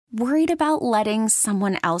Worried about letting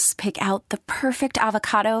someone else pick out the perfect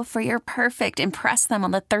avocado for your perfect impress them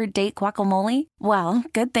on the third date guacamole? Well,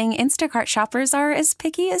 good thing Instacart shoppers are as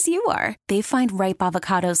picky as you are. They find ripe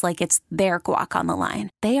avocados like it's their guac on the line.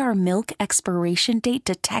 They are milk expiration date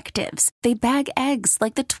detectives. They bag eggs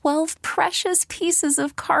like the 12 precious pieces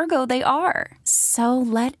of cargo they are. So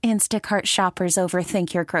let Instacart shoppers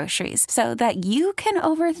overthink your groceries so that you can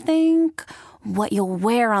overthink what you'll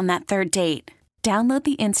wear on that third date. Download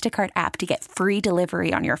the Instacart app to get free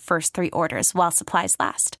delivery on your first 3 orders while supplies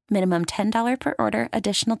last. Minimum $10 per order.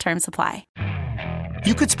 Additional terms apply.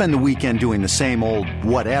 You could spend the weekend doing the same old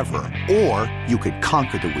whatever, or you could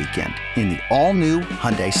conquer the weekend in the all-new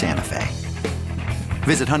Hyundai Santa Fe.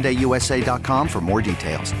 Visit HyundaiUSA.com for more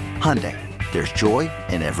details. Hyundai, there's joy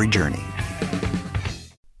in every journey.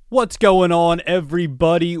 What's going on,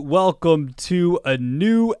 everybody? Welcome to a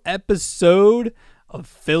new episode of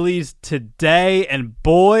Phillies Today, and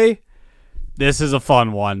boy, this is a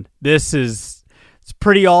fun one. It's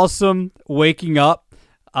pretty awesome waking up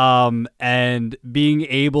and being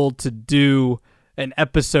able to do an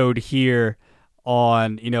episode here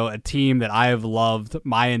on a team that I have loved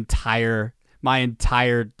my entire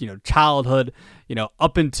childhood,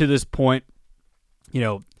 up until this point,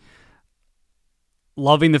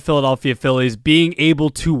 loving the Philadelphia Phillies, being able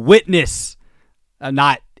to witness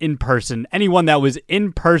not in person, anyone that was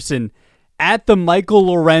in person at the Michael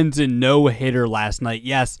Lorenzen no-hitter last night.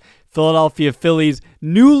 Yes, Philadelphia Phillies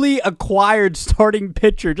newly acquired starting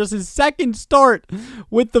pitcher, just his second start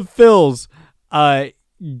with the Phils,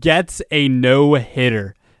 gets a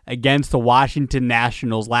no-hitter against the Washington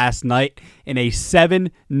Nationals last night in a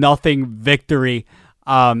 7-0 victory.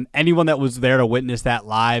 Anyone that was there to witness that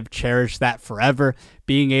live, cherish that forever.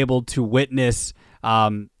 Being able to witness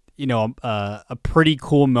a pretty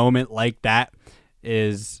cool moment like that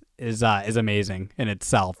is amazing in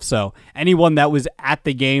itself. So anyone that was at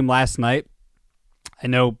the game last night, I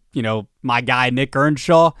know, my guy Nick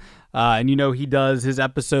Earnshaw, and he does his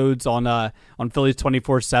episodes on Phillies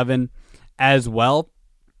 24/7 as well.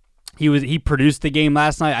 He produced the game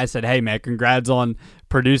last night. I said, hey man, congrats on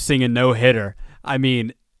producing a no-hitter. I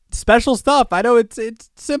mean, special stuff. I know it's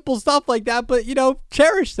simple stuff like that, but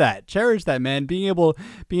cherish that, man. Being able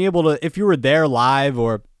to, if you were there live,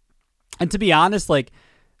 and to be honest, like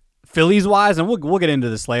Phillies wise, and we'll get into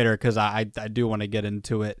this later because I do want to get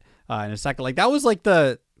into it in a second. Like that was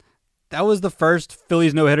the first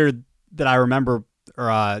Phillies no hitter that I remember,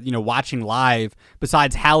 watching live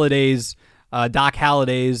besides Halliday's. Doc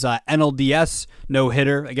Halliday's NLDS no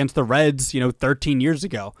hitter against the Reds, 13 years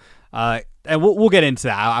ago. And we'll get into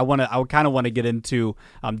that. I kind of want to get into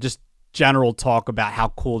just general talk about how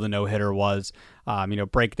cool the no-hitter was.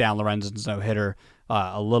 Break down Lorenzen's no-hitter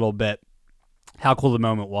a little bit, how cool the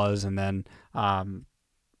moment was, and then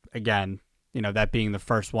again, that being the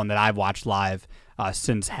first one that I've watched live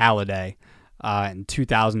since Halliday in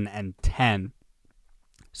 2010.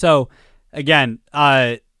 So again,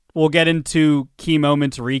 we'll get into key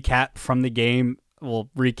moments recap from the game. We'll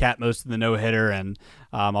recap most of the no-hitter, and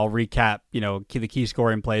I'll recap, the key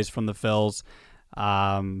scoring plays from the Phils.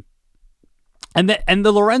 And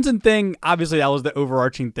the Lorenzen thing, obviously that was the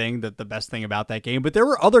overarching thing, that the best thing about that game. But there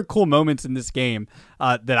were other cool moments in this game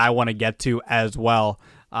that I want to get to as well.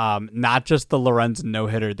 Not just the Lorenzen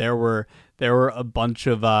no-hitter. There were a bunch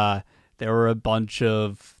of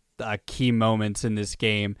key moments in this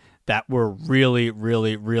game that were really,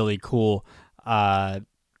 really, really cool.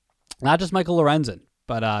 Not just Michael Lorenzen,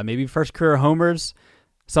 but maybe first career homers,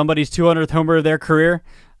 somebody's 200th homer of their career.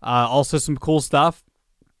 Also some cool stuff.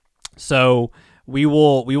 So we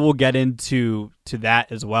will get into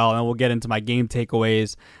that as well, and then we'll get into my game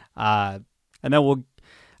takeaways, and then we'll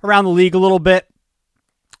around the league a little bit.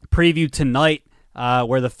 Preview tonight,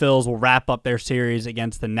 where the Phils will wrap up their series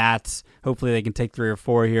against the Nats. Hopefully they can take 3 or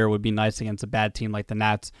 4 here. It would be nice against a bad team like the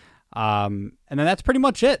Nats. And then that's pretty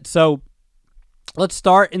much it. So let's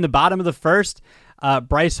start in the bottom of the first.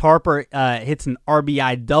 Bryce Harper hits an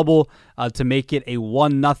RBI double to make it a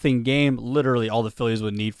 1-0 game. Literally all the Phillies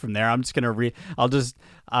would need from there. I'm just gonna I'll just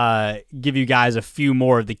give you guys a few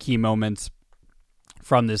more of the key moments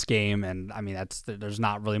from this game, and I mean there's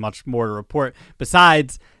not really much more to report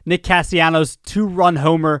besides Nick Castellanos' 2-run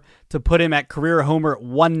homer to put him at career homer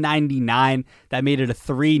 199. That made it a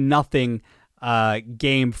 3-0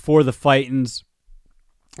 game for the Fightins.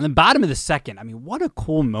 And then bottom of the second, I mean, what a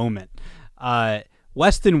cool moment.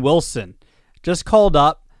 Weston Wilson just called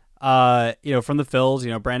up, from the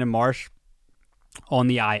Phils, Brandon Marsh on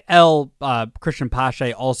the IL, Christian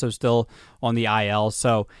Pache also still on the IL.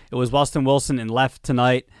 So it was Weston Wilson in last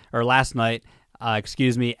night,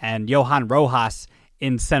 and Johan Rojas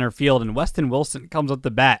in center field, and Weston Wilson comes up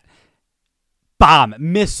the bat, bomb,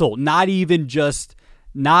 missile, not even just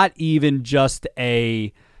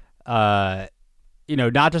a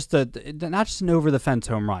not just an over the fence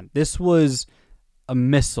home run. This was a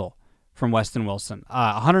missile from Weston Wilson.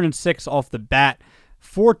 106 off the bat,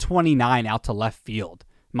 429 out to left field.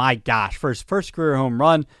 My gosh, for his first career home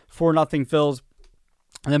run, 4-0 Phils.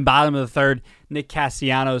 And then bottom of the third, Nick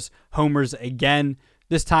Castellanos homers again,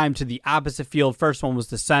 this time to the opposite field. First one was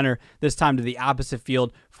to center, this time to the opposite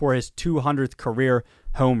field for his 200th career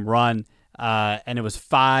home run. And it was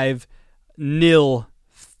 5-0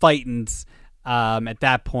 Fightins at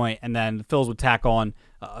that point. And then the Phils would tack on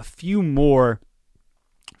a few more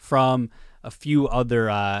from a few other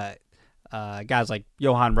guys like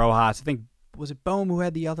Johan Rojas. I think, was it Bohm who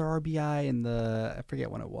had the other RBI in I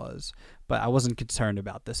forget when it was, but I wasn't concerned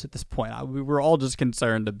about this at this point. We were all just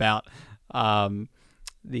concerned about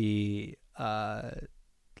the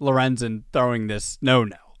Lorenzen throwing this no.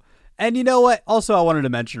 And you know what? Also, I wanted to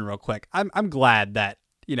mention real quick, I'm glad that,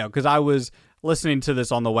 because I was listening to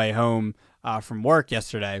this on the way home from work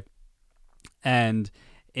yesterday, and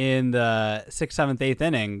in the 6th, 7th, 8th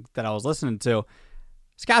inning that I was listening to,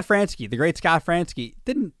 Scott Franzke, the great Scott Franzke,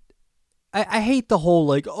 didn't. I hate the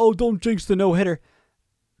whole don't jinx the no-hitter.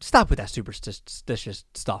 Stop with that superstitious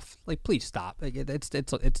stuff. Please stop.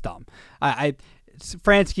 It's dumb.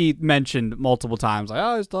 Franzke mentioned multiple times,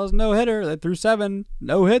 he still has a no-hitter. That threw 7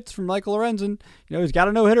 no hits from Michael Lorenzen. He's got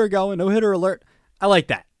a no-hitter going, no-hitter alert. I like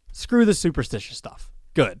that. Screw the superstitious stuff.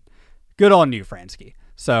 Good on you, Franzke.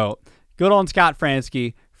 So good on Scott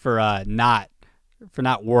Franzke for not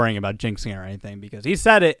worrying about jinxing or anything, because he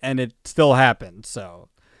said it and it still happened. So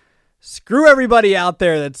screw everybody out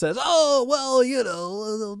there that says, oh, well, you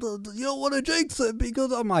don't want to jinx it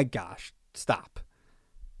because, oh my gosh, stop.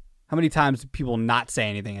 How many times do people not say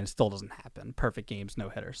anything and it still doesn't happen? Perfect games, no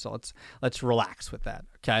hitter. So let's relax with that,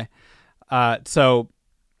 okay? So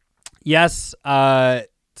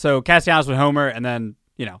Castellanos with homer, and then,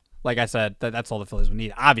 like I said, that's all the Phillies would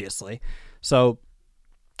need, obviously. So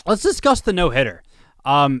let's discuss the no-hitter.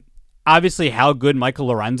 Obviously, how good Michael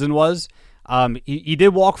Lorenzen was. He did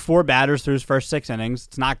walk 4 batters through his first 6 innings.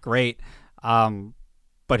 It's not great,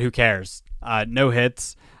 but who cares? No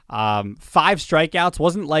hits, 5 strikeouts.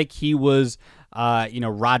 Wasn't like he was,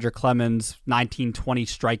 Roger Clemens 19-20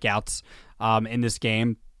 strikeouts in this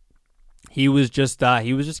game. He was just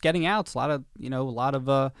getting outs. He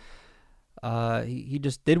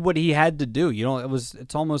just did what he had to do.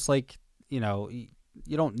 It's almost like, you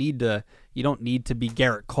don't need to be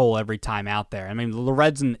Garrett Cole every time out there. I mean,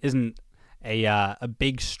 Lorenzen isn't a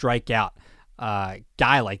big strikeout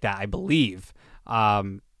guy like that, I believe.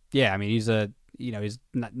 He's he's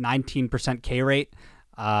 19% K rate.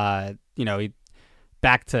 Back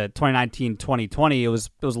to 2019-2020, it was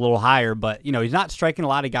a little higher, but he's not striking a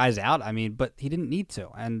lot of guys out. I mean, but he didn't need to,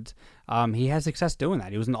 and he has success doing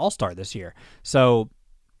that. He was an all-star this year. So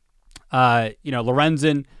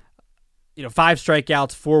Lorenzen, 5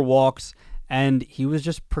 strikeouts, 4 walks, and he was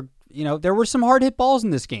just there were some hard hit balls in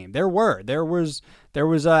this game. There was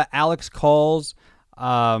Alex Calls,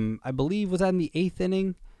 I believe, was that in the 8th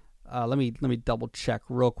inning? Let me double check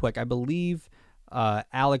real quick. I believe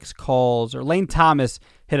Alex Calls or Lane Thomas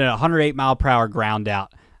hit a 108 mile per hour ground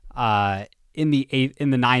out in the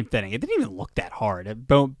 9th inning. It didn't even look that hard.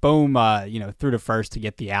 Boom, threw to first to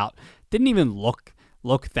get the out. Didn't even look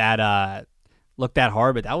that hard,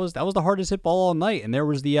 but that was the hardest hit ball all night. And there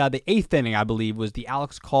was the 8th inning, I believe, was the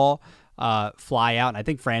Alex Call fly out, and I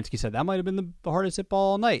think Franzke said that might have been the hardest hit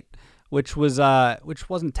ball all night, which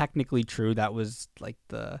wasn't technically true. That was like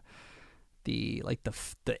the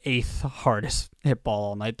 8th hardest hit ball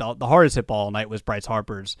all night. The hardest hit ball all night was Bryce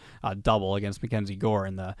Harper's double against Mackenzie Gore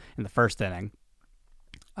in the first inning.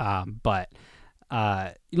 But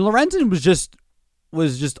Lorenzen was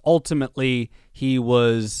just ultimately he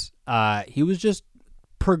was just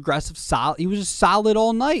progressive solid. He was just solid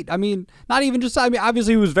all night. I mean, not even just,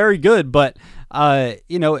 obviously he was very good, but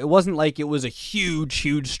it wasn't like it was a huge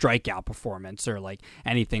strikeout performance or like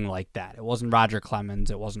anything like that. It wasn't Roger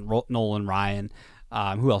Clemens. It wasn't Nolan Ryan.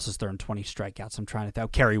 Who else is throwing 20 strikeouts? I'm trying to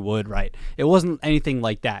think. Kerry Wood, right? It wasn't anything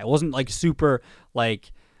like that. It wasn't like super,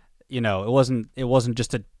 like, it wasn't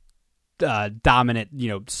just a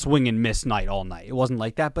dominant, swing and miss night all night. It wasn't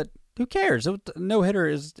like that, but who cares? No hitter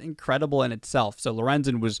is incredible in itself. So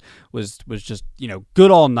Lorenzen was just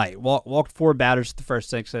good all night. Walked 4 batters the first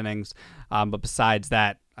 6 innings, but besides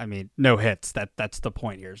that, I mean, no hits. That's the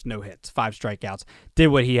point here. Is no hits, 5 strikeouts. Did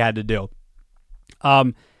what he had to do.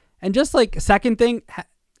 And just like second thing,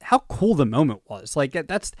 how cool the moment was. Like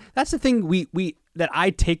that's the thing that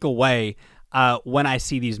I take away when I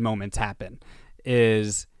see these moments happen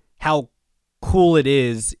is how cool it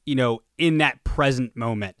is, in that present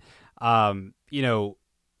moment.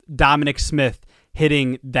 Dominic Smith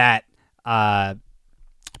hitting that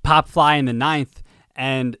pop fly in the ninth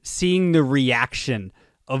and seeing the reaction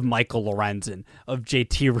of Michael Lorenzen, of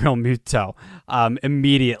JT Realmuto,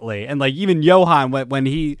 immediately. And like even Johan, when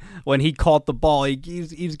he caught the ball,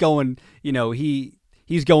 he's going,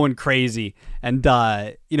 he's going crazy. And,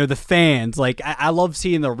 the fans, like I love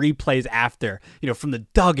seeing the replays after, from the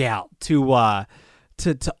dugout to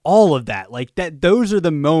all of that. Like those are the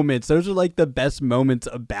moments. Those are like the best moments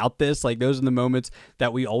about this. Like those are the moments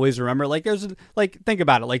that we always remember. Like there's like, think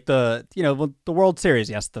about it. Like the World Series.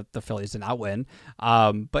 Yes, the Phillies did not win.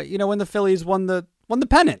 But when the Phillies won the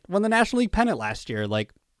pennant, won the National League pennant last year,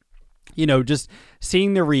 like, just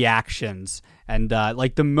seeing the reactions and,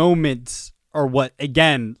 like the moments are what,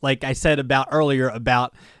 again, like I said about earlier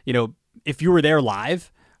about, if you were there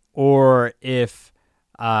live or if,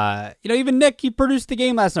 even Nick, he produced the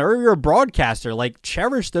game last night, or you're a broadcaster, like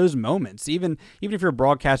cherish those moments. Even if you're a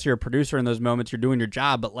broadcaster or a producer in those moments, you're doing your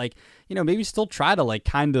job, but like, maybe still try to like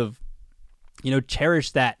kind of,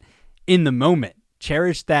 cherish that in the moment,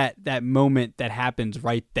 cherish that moment that happens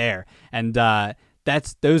right there. And,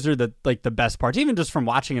 those are the best parts, even just from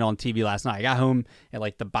watching it on TV last night. I got home at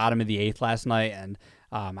like the bottom of the eighth last night, and,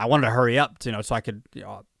 I wanted to hurry up, so I could,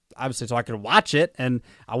 obviously so I could watch it, and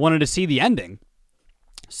I wanted to see the ending.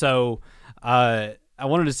 So I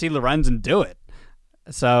wanted to see Lorenzen do it.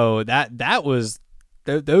 So that was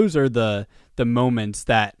those are the moments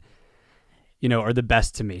that are the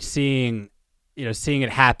best to me. Seeing it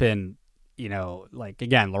happen. Like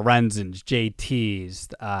again, Lorenzen's, JT's,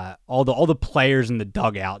 all the players in the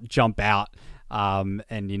dugout jump out, and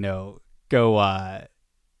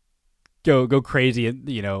go crazy,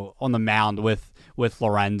 on the mound with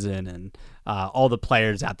Lorenzen and. All the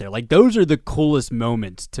players out there, like those are the coolest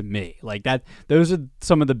moments to me. Like that, those are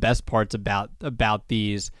some of the best parts about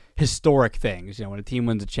these historic things. When a team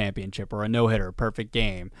wins a championship or a no-hitter, a perfect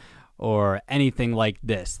game, or anything like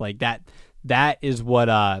this. Like that is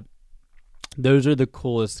what those are the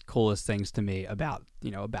coolest things to me about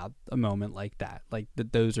a moment like that. Like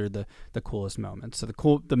those are the coolest moments. So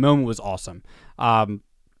the moment was awesome. And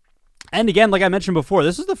again, like I mentioned before,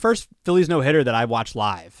 this is the first Phillies no-hitter that I watched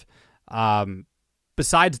live.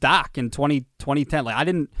 Besides Doc in 2010, like I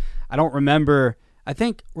don't remember. I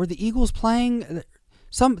think were the Eagles playing?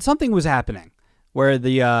 Something was happening where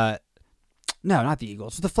no, not the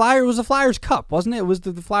Eagles. It was the Flyers Cup, wasn't it? It was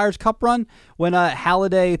the Flyers Cup run when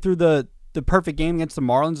Halladay threw the perfect game against the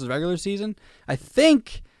Marlins in the regular season. I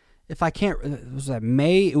think if I can't, was that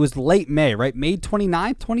May? It was late May, right? May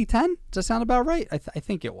 29th, 2010. Does that sound about right? I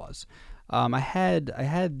think it was. I had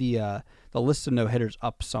the list of no-hitters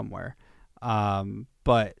up somewhere.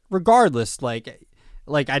 But regardless, like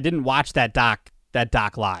I didn't watch that Doc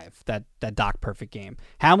live, that Doc perfect game.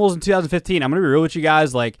 Hamels in 2015, I'm going to be real with you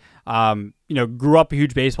guys, like, grew up a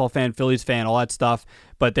huge baseball fan, Phillies fan, all that stuff,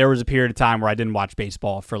 but there was a period of time where I didn't watch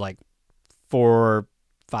baseball for like 4,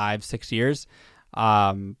 5, 6 years.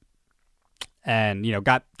 And,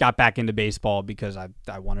 got back into baseball because I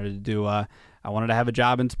wanted to do, I wanted to have a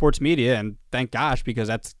job in sports media, and thank gosh, because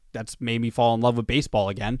that's made me fall in love with baseball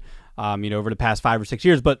again, over the past 5 or 6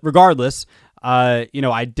 years. But regardless, I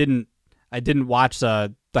didn't watch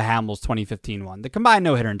the Hamels 2015 one, the combined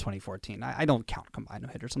no-hitter in 2014. I don't count combined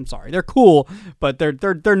no-hitters. I'm sorry. They're cool, but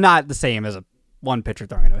they're not the same as a one pitcher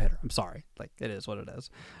throwing a no-hitter. I'm sorry. Like it is what it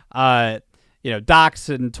is. Doc's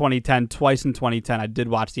in 2010, twice in 2010. I did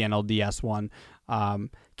watch the NLDS one.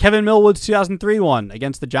 Kevin Millwood's 2003 one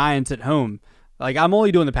against the Giants at home. Like I'm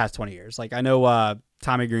only doing the past 20 years. Like I know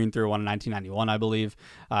Tommy Green threw one in 1991, I believe,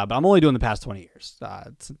 but I'm only doing the past 20 years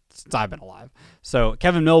since I've been alive. So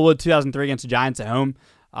Kevin Millwood 2003 against the Giants at home.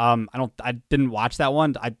 I didn't watch that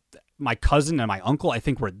one. My cousin and my uncle I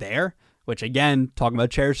think were there, which again, talking about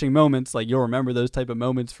cherishing moments, like you'll remember those type of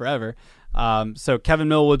moments forever. So Kevin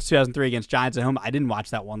Millwood's 2003 against Giants at home. I didn't watch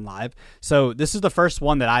that one live. So this is the first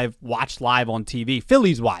one that I've watched live on TV,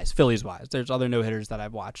 Phillies wise. There's other no-hitters that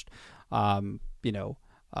I've watched, on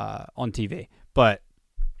TV, but,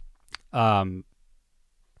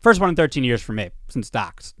 first one in 13 years for me since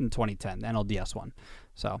Doc's in 2010, the NLDS one.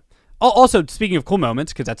 So also speaking of cool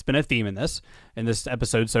moments, cause that's been a theme in this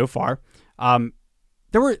episode so far.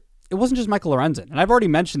 It wasn't just Michael Lorenzen, and I've already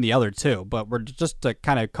mentioned the other two, but we're just to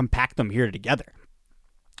kind of compact them here together.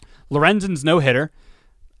 Lorenzen's no-hitter,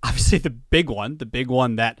 obviously the big one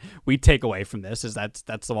that we take away from this is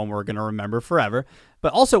that's the one we're going to remember forever,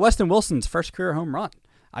 but also Weston Wilson's first career home run.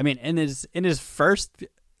 I mean, in his first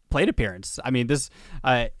plate appearance. I mean, this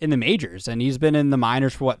in the majors, and he's been in the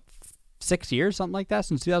minors for 6 years, something like that,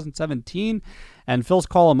 since 2017. And Phil's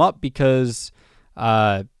call him up because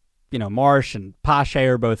Marsh and Pache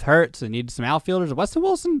are both hurt, so they need some outfielders. Weston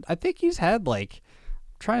Wilson, I think he's had I'm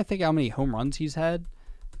trying to think how many home runs he's had.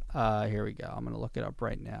 Here we go. I'm gonna look it up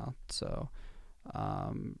right now. So,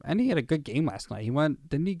 and he had a good game last night. He walked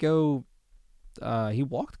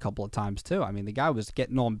a couple of times too. I mean, the guy was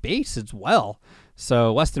getting on base as well.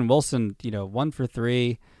 So Weston Wilson, 1 for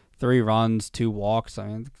 3, 3 runs, 2 walks. I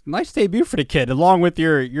mean, nice debut for the kid, along with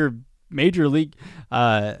your major league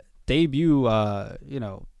debut.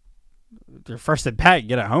 Your first at bat, you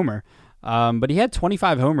get a homer. But he had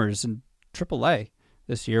 25 homers in AAA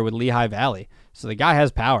this year with Lehigh Valley. So the guy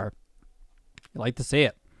has power. You like to see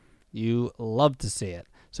it. You love to see it.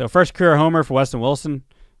 So first career homer for Weston Wilson.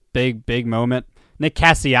 Big moment. Nick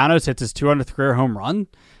Castellanos hits his 200th career home run.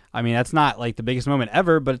 I mean, that's not like the biggest moment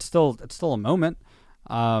ever, but it's still a moment.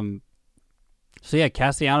 So yeah,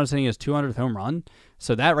 Castellanos hitting his 200th home run.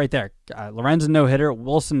 So that right there, Lorenzen no-hitter,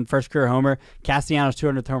 Wilson first career homer, Castellanos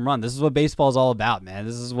 200th home run. This is what baseball is all about, man.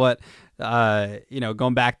 This is what,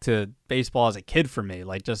 going back to baseball as a kid for me,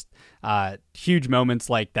 like just huge moments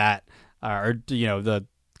like that, the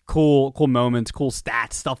cool moments, cool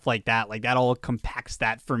stats, stuff like that all compacts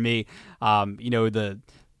that for me. The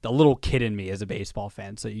little kid in me as a baseball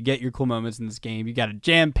fan. So you get your cool moments in this game. You got a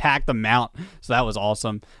jam-packed amount. So that was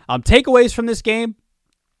awesome. Takeaways from this game.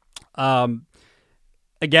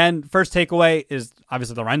 Again, first takeaway is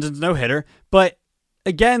obviously Lorenzen's no-hitter. But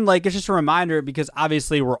again, it's just a reminder because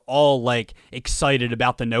obviously we're all excited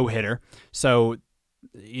about the no-hitter. So,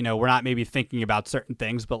 we're not maybe thinking about certain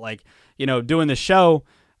things, but doing the show,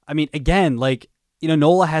 I mean, again,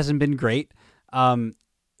 Nola hasn't been great.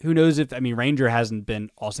 Who knows Ranger hasn't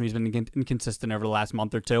been awesome. He's been inconsistent over the last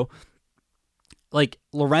month or two.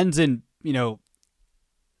 Lorenzen,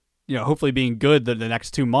 hopefully being good the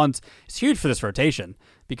next 2 months is huge for this rotation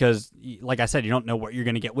because, like I said, you don't know what you're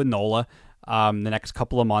going to get with Nola the next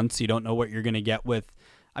couple of months. You don't know what you're going to get with.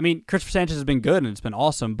 Christopher Sanchez has been good and it's been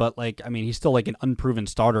awesome, but he's still an unproven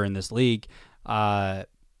starter in this league. Again,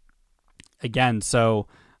 so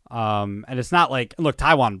and it's not look,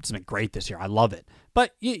 Taijuan's been great this year. I love it.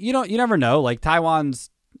 But you never know.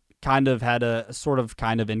 Taijuan's kind of had a sort of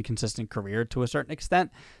kind of inconsistent career to a certain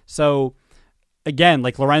extent. So again,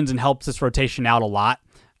 Lorenzen helps this rotation out a lot.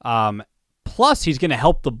 Plus he's going to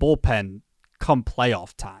help the bullpen come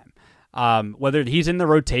playoff time. Whether he's in the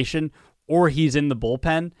rotation or he's in the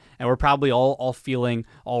bullpen, and we're probably all feeling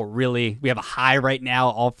we have a high right now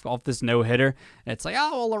off this no-hitter. And it's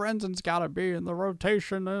Lorenzen's got to be in the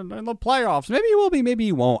rotation and in the playoffs. Maybe he will be, maybe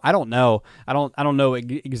he won't. I don't know. I don't know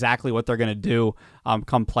exactly what they're going to do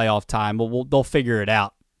come playoff time, but they'll figure it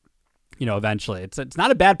out. Eventually. It's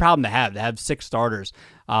not a bad problem to have 6 starters.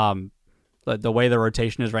 The way the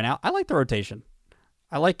rotation is right now, I like the rotation.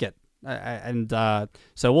 I like it.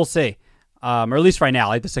 So we'll see. Or at least right now, I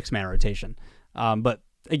like the 6-man rotation. But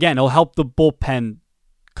again, it'll help the bullpen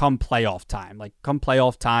come playoff time. Come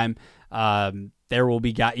playoff time, there will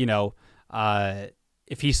be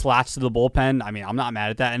if he slots to the bullpen, I'm not mad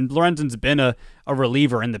at that. And Lorenzen's been a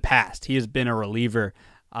reliever in the past. He has been a reliever,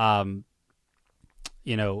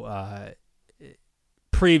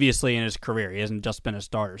 previously in his career. He hasn't just been a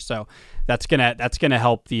starter. So that's gonna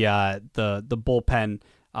help the bullpen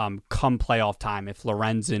come playoff time if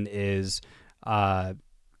Lorenzen is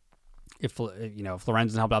if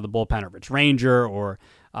Lorenzen helped out the bullpen, or if it's Ranger, or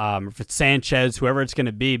if it's Sanchez, whoever it's going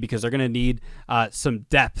to be, because they're going to need some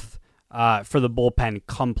depth for the bullpen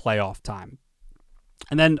come playoff time.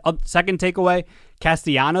 And then second takeaway,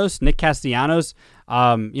 Nick Castellanos,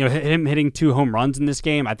 him hitting 2 home runs in this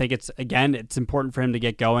game. I think it's important for him to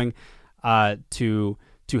get going to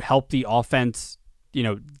help the offense,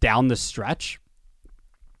 down the stretch.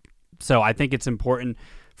 So I think it's important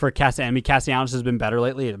for Castellanos has been better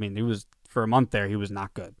lately. He was, for a month there, he was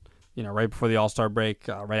not good. Right before the All-Star break,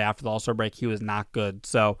 right after the All-Star break, he was not good.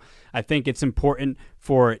 So I think it's important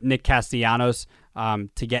for Nick Castellanos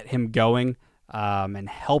to get him going and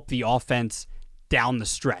help the offense down the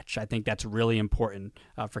stretch. I think that's really important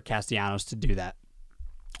for Castellanos to do that.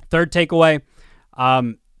 Third takeaway,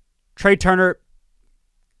 Trey Turner,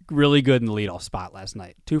 really good in the leadoff spot last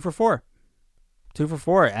night. 2 for 4. 2 for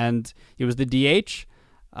 4, and he was the DH.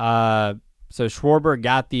 So Schwarber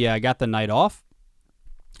got the night off.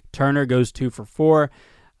 Turner goes 2 for 4.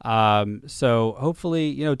 So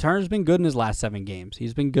hopefully, Turner's been good in his last 7 games.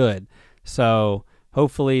 He's been good. So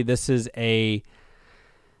hopefully this is a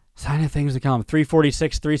sign of things to come.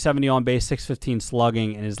 346, 370 on base, 615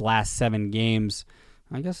 slugging in his last 7 games.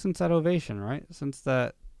 I guess since that ovation, right? Since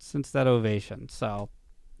since that ovation. So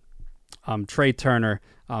Trey Turner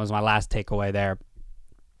was my last takeaway there.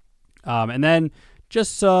 And then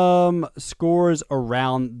just some scores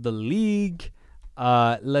around the league.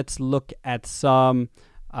 Let's look at some.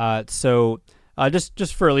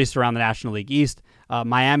 Just for at least around the National League East,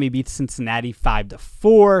 Miami beats Cincinnati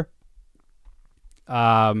 5-4.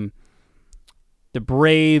 The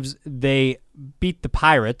Braves, they beat the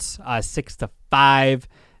Pirates 6-5.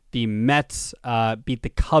 The Mets beat the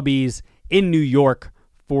Cubbies in New York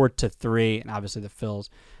 4-3, and obviously the Phils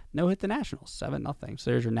no-hit the Nationals 7-0.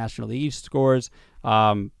 So there's your National League East scores.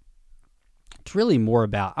 It's really more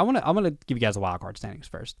about. I'm gonna give you guys the wild card standings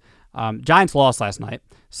first. Giants lost last night,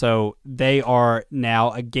 so they are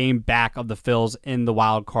now a game back of the Phils in the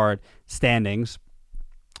wild card standings.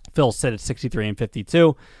 Phils sit at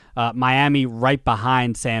 63-52. Miami right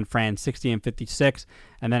behind San Fran, 60-56,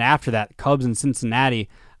 and then after that, Cubs and Cincinnati.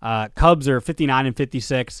 Cubs are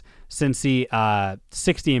 59-56. Cincy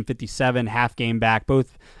 60-57, half game back.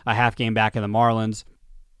 Both a half game back in the Marlins.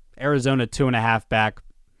 Arizona 2.5 back.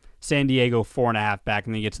 San Diego 4.5 back,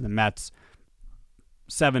 and then you get to the Mets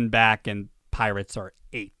 7 back, and Pirates are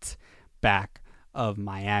 8 back of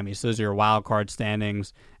Miami. So those are your wild card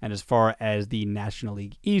standings. And as far as the National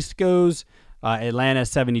League East goes, Atlanta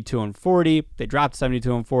 72-40. They dropped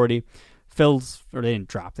 72-40. Phils, or they didn't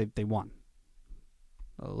drop. They won.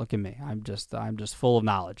 Oh, look at me. I'm just full of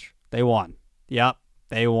knowledge. They won. Yep,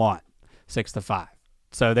 they won 6-5.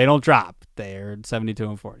 So they don't drop. They're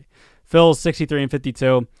 72-40. Phils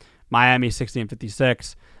 63-52. Miami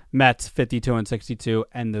 60-56. Mets 52-62,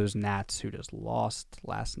 and those Nats who just lost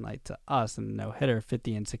last night to us in the no-hitter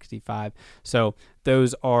 50-65. So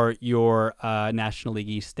those are your National League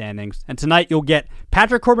East standings. And tonight you'll get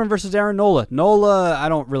Patrick Corbin versus Aaron Nola. Nola, I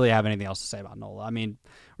don't really have anything else to say about Nola. I mean,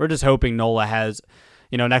 we're just hoping Nola has,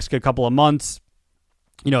 next good couple of months,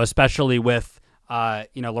 especially with,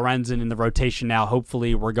 Lorenzen in the rotation now.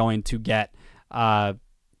 Hopefully we're going to get, hopefully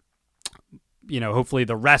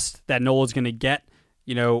the rest that Nola's going to get,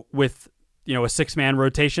 with, a 6-man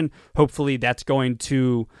rotation, hopefully that's going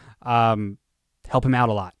to help him out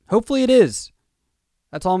a lot. Hopefully it is.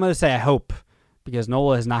 That's all I'm going to say. I hope, because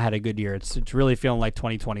Nola has not had a good year. It's really feeling like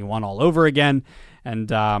 2021 all over again.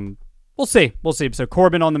 And we'll see. We'll see. So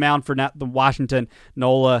Corbin on the mound for the Washington.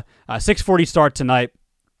 Nola, 6:40 start tonight.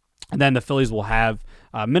 And then the Phillies will have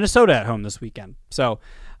Minnesota at home this weekend. So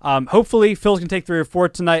hopefully Phillies can take 3 or 4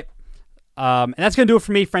 tonight. And that's going to do it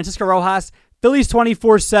for me. Francisco Rojas, Phillies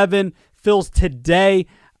 24/7, Phils today.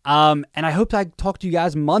 And I hope I talk to you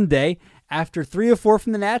guys Monday after 3 or 4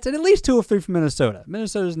 from the Nats and at least 2 or 3 from Minnesota.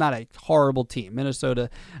 Minnesota's not a horrible team. Minnesota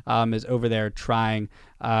is over there trying.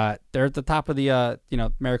 They're at the top of the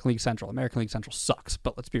American League Central. American League Central sucks,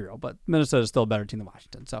 but let's be real. But Minnesota's still a better team than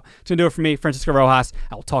Washington. So it's going to do it for me, Francisco Rojas.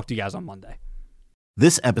 I will talk to you guys on Monday.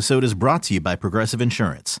 This episode is brought to you by Progressive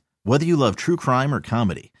Insurance. Whether you love true crime or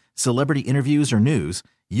comedy, celebrity interviews or news,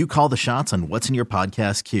 you call the shots on what's in your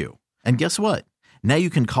podcast queue. And guess what? Now you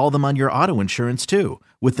can call them on your auto insurance too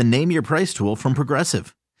with the Name Your Price tool from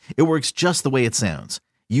Progressive. It works just the way it sounds.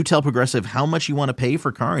 You tell Progressive how much you want to pay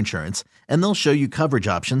for car insurance, and they'll show you coverage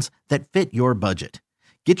options that fit your budget.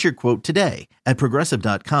 Get your quote today at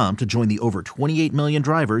Progressive.com to join the over 28 million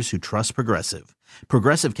drivers who trust Progressive.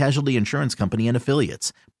 Progressive Casualty Insurance Company and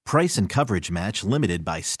Affiliates. Price and coverage match limited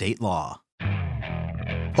by state law.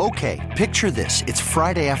 Okay, picture this. It's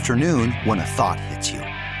Friday afternoon when a thought hits you.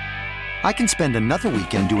 I can spend another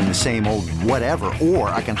weekend doing the same old whatever, or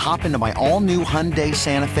I can hop into my all-new Hyundai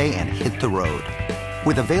Santa Fe and hit the road.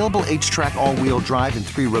 With available H-Track all-wheel drive and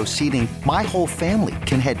 3-row seating, my whole family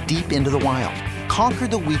can head deep into the wild. Conquer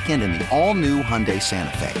the weekend in the all-new Hyundai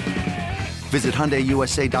Santa Fe. Visit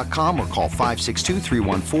HyundaiUSA.com or call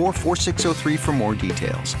 562-314-4603 for more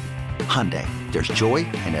details. Hyundai, there's joy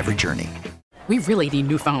in every journey. We really need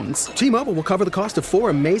new phones. T-Mobile will cover the cost of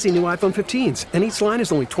 4 amazing new iPhone 15s, and each line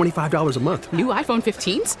is only $25 a month. New iPhone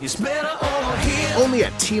 15s? It's better over here. Only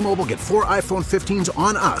at T-Mobile, get 4 iPhone 15s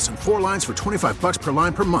on us and 4 lines for $25 per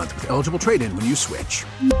line per month with eligible trade-in when you switch.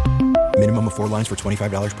 Minimum of 4 lines for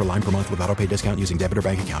 $25 per line per month with autopay discount using debit or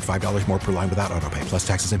bank account. $5 more per line without autopay, plus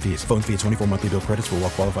taxes and fees. Phone fee at 24 monthly bill credits for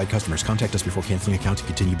well-qualified customers. Contact us before canceling account to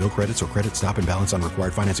continue bill credits or credit stop and balance on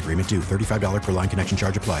required finance agreement due. $35 per line connection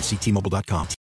charge applies. See T-Mobile.com.